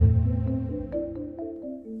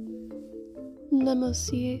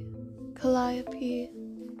Nemosi, Calliope,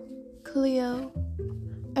 Clio,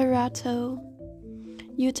 Erato,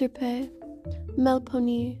 Euterpe,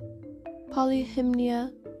 Melpone,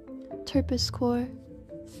 Polyhymnia, Terpsichore,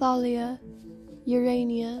 Thalia,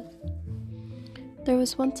 Urania. There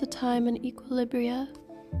was once a time in Equilibria,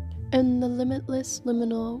 in the limitless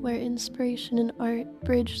liminal where inspiration and art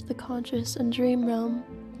bridged the conscious and dream realm,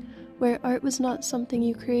 where art was not something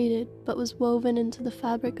you created, but was woven into the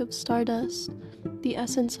fabric of stardust, the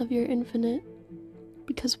essence of your infinite.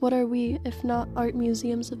 Because what are we if not art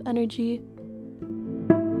museums of energy,